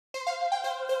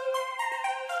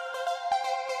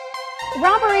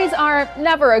Robberies are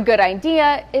never a good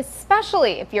idea,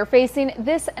 especially if you're facing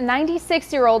this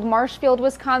 96-year-old Marshfield,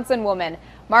 Wisconsin woman.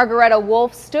 Margaretta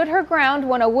Wolf stood her ground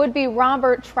when a would-be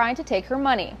robber tried to take her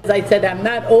money. I said, I'm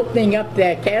not opening up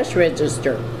that cash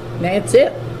register. That's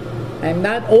it. I'm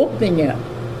not opening it.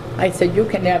 I said, you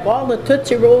can have all the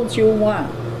Tootsie Rolls you want,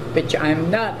 but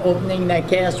I'm not opening that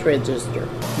cash register.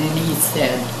 And he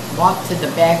said, walk to the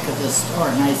back of the store.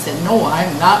 And I said, no,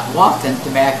 I'm not walking to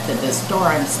back to the store.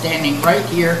 I'm standing right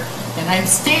here and I'm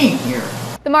staying here.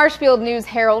 The Marshfield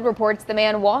News-Herald reports the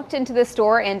man walked into the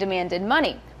store and demanded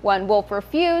money. When Wolf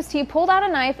refused, he pulled out a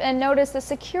knife and noticed a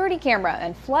security camera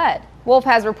and fled. Wolf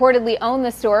has reportedly owned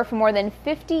the store for more than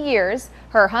 50 years.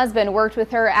 Her husband worked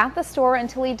with her at the store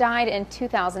until he died in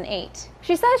 2008.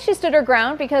 She says she stood her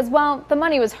ground because, well, the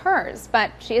money was hers,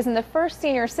 but she isn't the first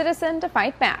senior citizen to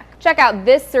fight back. Check out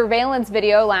this surveillance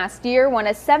video last year when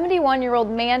a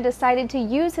 71-year-old man decided to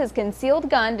use his concealed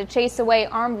gun to chase away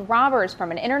armed robbers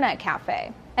from an internet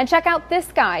cafe. And check out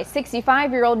this guy,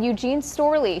 65-year-old Eugene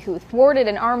Storley, who thwarted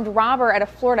an armed robber at a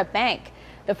Florida bank.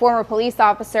 The former police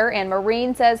officer and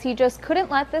Marine says he just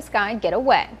couldn't let this guy get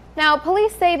away. Now,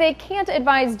 police say they can't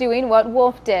advise doing what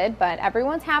Wolf did, but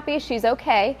everyone's happy she's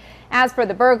okay. As for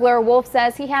the burglar, Wolf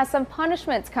says he has some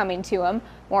punishments coming to him,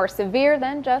 more severe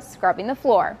than just scrubbing the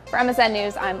floor. For MSN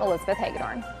News, I'm Elizabeth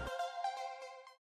Hagedorn.